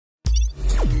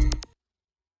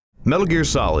Metal Gear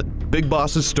Solid, Big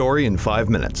Boss's story in 5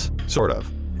 minutes. Sort of.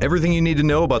 Everything you need to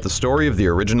know about the story of the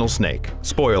original Snake.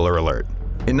 Spoiler alert.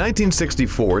 In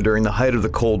 1964, during the height of the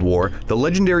Cold War, the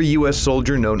legendary US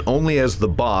soldier known only as the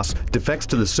Boss defects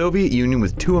to the Soviet Union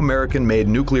with 2 American-made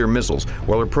nuclear missiles,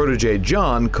 while her protege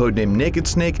John, codenamed Naked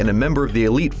Snake and a member of the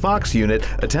elite Fox unit,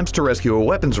 attempts to rescue a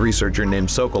weapons researcher named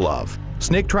Sokolov.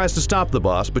 Snake tries to stop the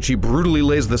Boss, but she brutally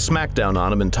lays the smackdown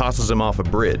on him and tosses him off a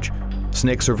bridge.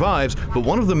 Snake survives, but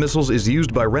one of the missiles is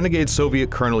used by renegade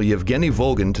Soviet Colonel Yevgeny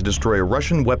Volgin to destroy a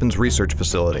Russian weapons research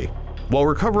facility. While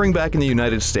recovering back in the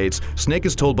United States, Snake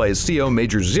is told by his CO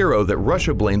Major Zero that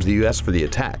Russia blames the US for the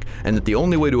attack, and that the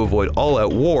only way to avoid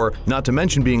all-out war, not to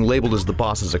mention being labeled as the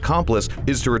Boss's accomplice,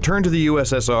 is to return to the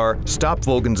USSR, stop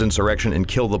Volgin's insurrection, and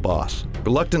kill the Boss.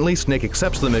 Reluctantly, Snake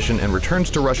accepts the mission and returns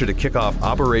to Russia to kick off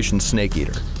Operation Snake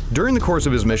Eater. During the course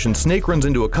of his mission, Snake runs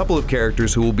into a couple of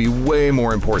characters who will be way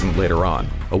more important later on.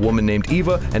 A woman named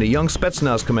Eva and a young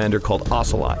Spetsnaz commander called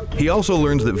Ocelot. He also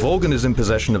learns that Volgin is in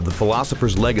possession of the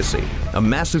Philosopher's Legacy, a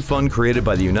massive fund created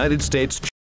by the United States,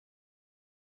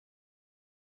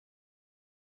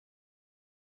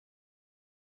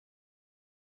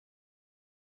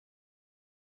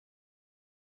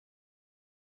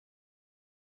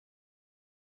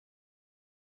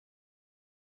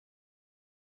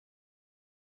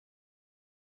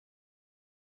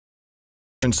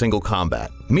 in single combat.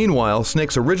 Meanwhile,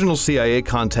 Snake's original CIA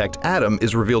contact Adam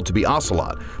is revealed to be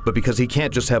Ocelot, but because he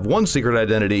can't just have one secret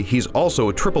identity, he's also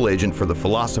a triple agent for the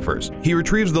Philosophers. He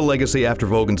retrieves the legacy after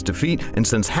Volgin's defeat and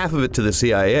sends half of it to the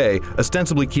CIA,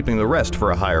 ostensibly keeping the rest for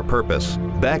a higher purpose.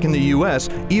 Back in the US,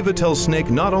 Eva tells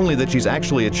Snake not only that she's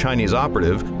actually a Chinese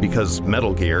operative, because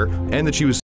Metal Gear, and that she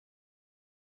was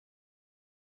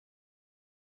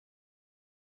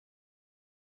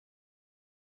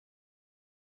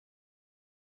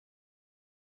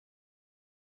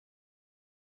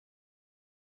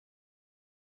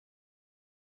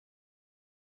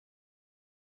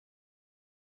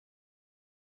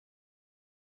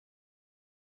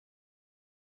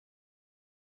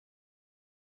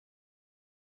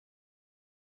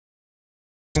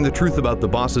the truth about the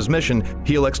Boss's mission,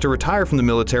 he elects to retire from the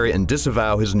military and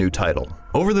disavow his new title.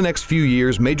 Over the next few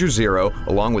years, Major Zero,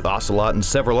 along with Ocelot and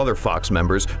several other Fox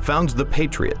members, founds the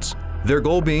Patriots, their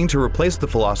goal being to replace the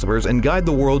Philosophers and guide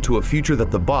the world to a future that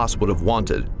the Boss would have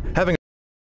wanted. Having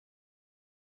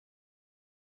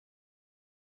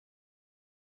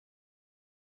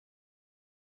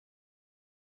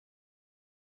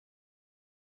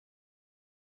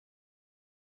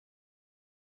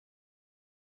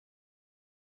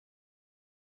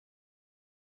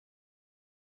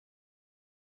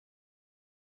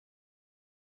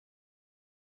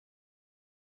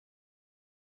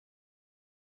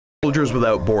Soldiers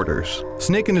Without Borders.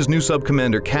 Snake and his new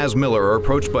sub-commander Kaz Miller are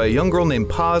approached by a young girl named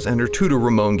Paz and her tutor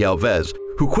Ramon Galvez,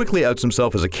 who quickly outs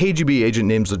himself as a KGB agent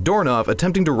named Zadornov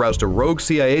attempting to roust a rogue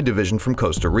CIA division from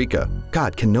Costa Rica.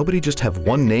 God, can nobody just have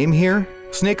one name here?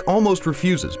 Snake almost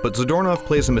refuses, but Zadornov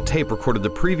plays him a tape recorded the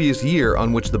previous year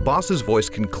on which the Boss's voice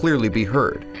can clearly be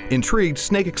heard. Intrigued,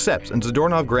 Snake accepts, and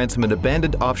Zadornov grants him an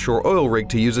abandoned offshore oil rig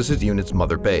to use as his unit's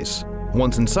mother base.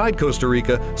 Once inside Costa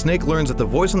Rica, Snake learns that the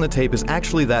voice on the tape is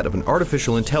actually that of an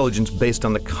artificial intelligence based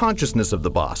on the consciousness of the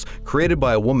Boss, created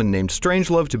by a woman named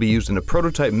Strangelove to be used in a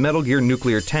prototype Metal Gear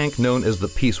nuclear tank known as the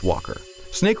Peace Walker.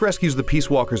 Snake rescues the Peace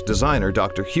Walker's designer,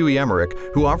 Dr. Huey Emmerich,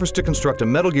 who offers to construct a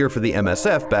Metal Gear for the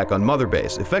MSF back on Mother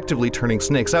Base, effectively turning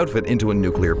Snake's outfit into a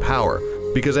nuclear power.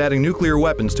 Because adding nuclear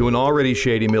weapons to an already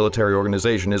shady military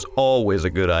organization is always a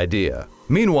good idea.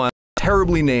 Meanwhile,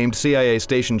 terribly named CIA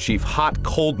Station Chief Hot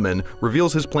Coldman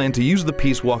reveals his plan to use the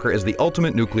Peace Walker as the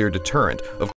ultimate nuclear deterrent.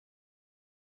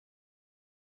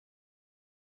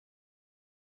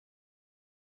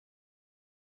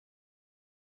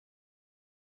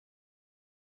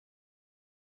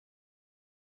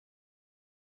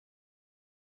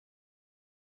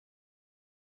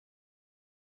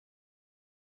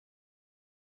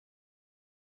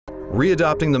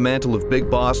 Readopting the mantle of Big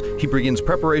Boss, he begins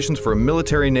preparations for a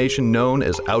military nation known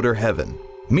as Outer Heaven.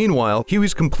 Meanwhile,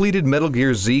 Huey's completed Metal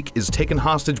Gear Zeke is taken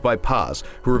hostage by Paz,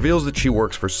 who reveals that she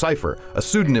works for Cypher, a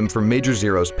pseudonym for Major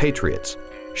Zero's Patriots.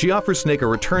 She offers Snake a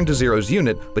return to Zero's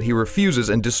unit, but he refuses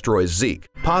and destroys Zeke.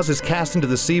 Paz is cast into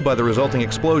the sea by the resulting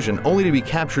explosion, only to be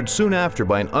captured soon after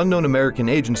by an unknown American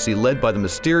agency led by the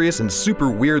mysterious and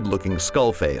super weird-looking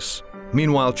Skullface.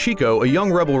 Meanwhile, Chico, a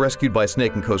young rebel rescued by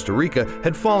Snake in Costa Rica,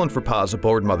 had fallen for Paz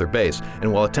aboard Mother Base,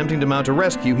 and while attempting to mount a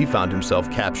rescue, he found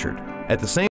himself captured. At the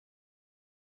same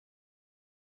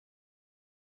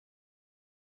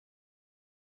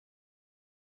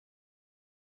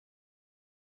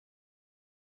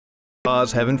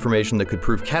Kaz have information that could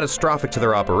prove catastrophic to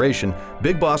their operation,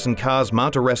 Big Boss and Kaz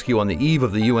mount a rescue on the eve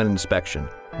of the UN inspection.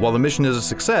 While the mission is a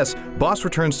success, Boss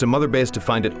returns to Mother Base to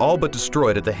find it all but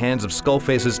destroyed at the hands of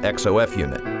Skullface's XOF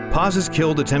unit. Paz is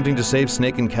killed attempting to save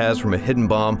Snake and Kaz from a hidden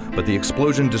bomb, but the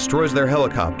explosion destroys their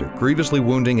helicopter, grievously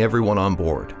wounding everyone on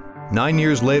board. 9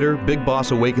 years later, Big Boss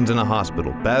awakens in a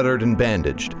hospital, battered and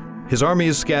bandaged. His army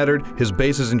is scattered, his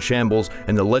base is in shambles,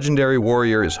 and the legendary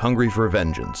warrior is hungry for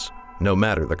vengeance, no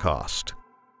matter the cost.